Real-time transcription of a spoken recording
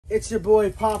It's your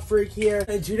boy Pop Freak here,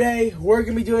 and today we're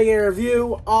going to be doing a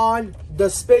review on the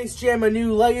Space Jam: A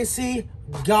New Legacy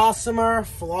Gossamer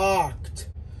Flocked.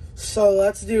 So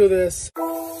let's do this.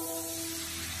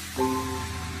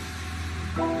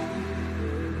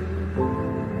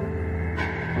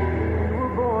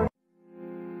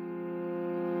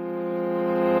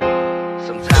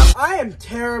 I am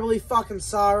terribly fucking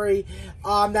sorry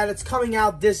that it's coming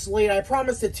out this late. I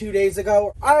promised it 2 days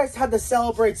ago. I just had to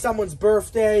celebrate someone's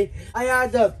birthday. I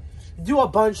had to do a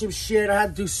bunch of shit. I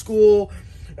had to do school.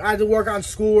 I had to work on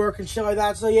schoolwork and shit like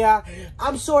that. So yeah,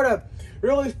 I'm sort of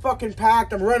really fucking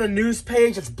packed. I'm running a news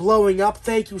page. It's blowing up.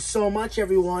 Thank you so much,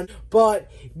 everyone. But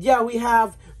yeah,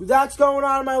 that's going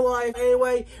on in my life.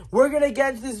 Anyway, we're going to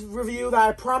get into this review that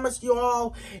I promised you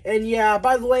all. And yeah,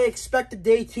 by the way, expect a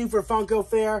day 2 for Funko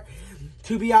Fair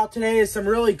to be out today. There's some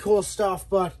really cool stuff.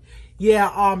 But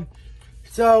yeah,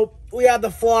 so we have the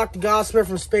Flocked Gossamer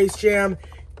from Space Jam.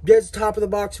 There's the top of the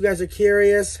box. You guys are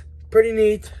curious. Pretty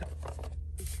neat.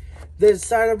 There's the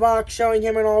side of the box showing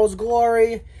him in all his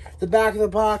glory. The back of the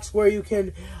box where you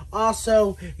can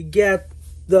also get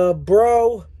the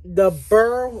burrow,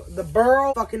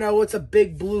 fucking know, it's a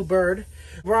big blue bird.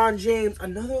 LeBron James,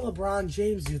 another LeBron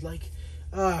James dude, like,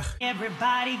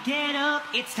 Everybody get up,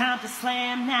 it's time to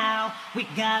slam now. We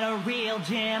got a real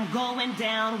jam going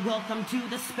down. Welcome to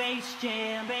the Space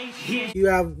Jam. You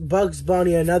have Bugs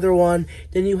Bunny, another one.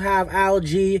 Then you have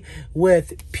Algie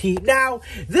with Pete. Now,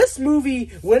 this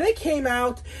movie, when it came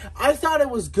out, I thought it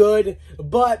was good,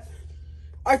 but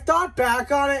I thought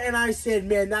back on it and I said,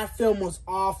 man, that film was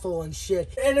awful and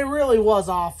shit. And it really was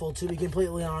awful, to be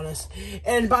completely honest.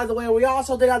 And by the way, we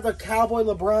also did have the Cowboy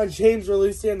LeBron James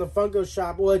released in the Funko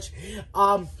shop, which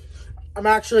I'm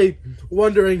actually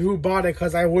wondering who bought it,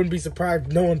 because I wouldn't be surprised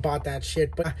if no one bought that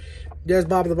shit. But there's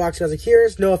Bob in the Box, guys are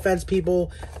curious. No offense,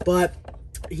 people, but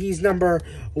he's number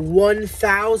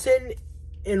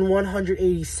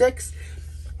 1,186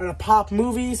 on a Pop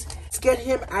Movies. Let's get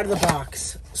him out of the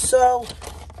box. So,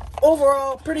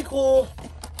 overall, pretty cool.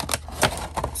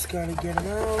 Just gotta get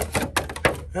him out.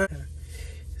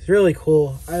 It's really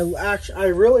cool. I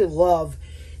really love,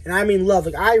 and I mean love,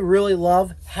 like I really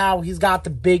love how he's got the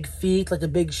big feet, like the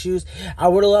big shoes. I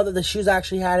would have loved that the shoes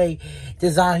actually had a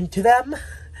design to them.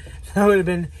 That would have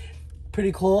been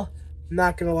pretty cool.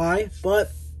 Not gonna lie, but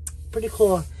pretty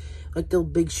cool. Like the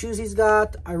big shoes he's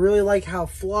got. I really like how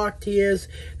flocked he is.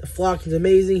 The flock is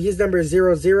amazing. He's number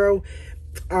 00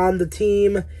 on the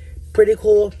team. Pretty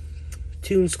cool.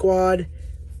 Toon Squad.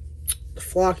 The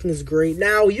flocking is great.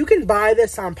 Now, you can buy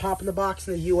this on Pop in the Box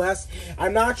in the US.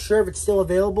 I'm not sure if it's still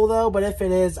available, though. But if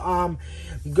it is,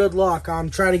 good luck.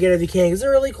 Try to get it if you can. It's a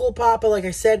really cool pop. But like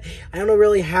I said, I don't know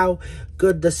really how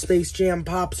good the Space Jam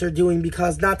pops are doing,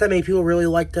 because not that many people really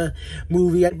like the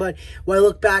movie. But when I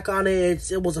look back on it,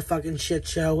 it was a fucking shit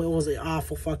show. It was an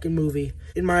awful fucking movie,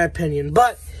 in my opinion.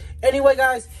 But anyway,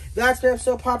 guys, that's been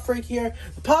episode Pop Freak here.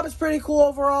 The pop is pretty cool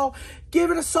overall.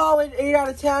 Give it a solid 8 out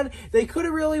of 10. They could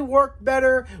have really worked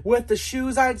better with the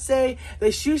shoes, I'd say.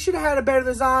 The shoes should have had a better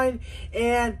design.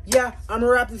 And yeah, I'm going to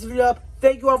wrap this video up.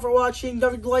 Thank you all for watching.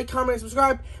 Don't forget to like, comment, and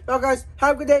subscribe. Now, guys,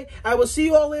 have a good day. I will see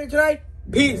you all later tonight.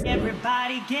 Peace.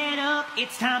 Everybody get up,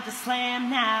 it's time to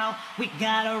slam now. We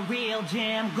got a real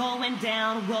jam going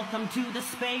down. Welcome to the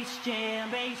Space Jam.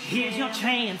 Here's your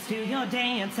chance, do your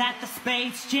dance at the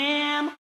Space Jam.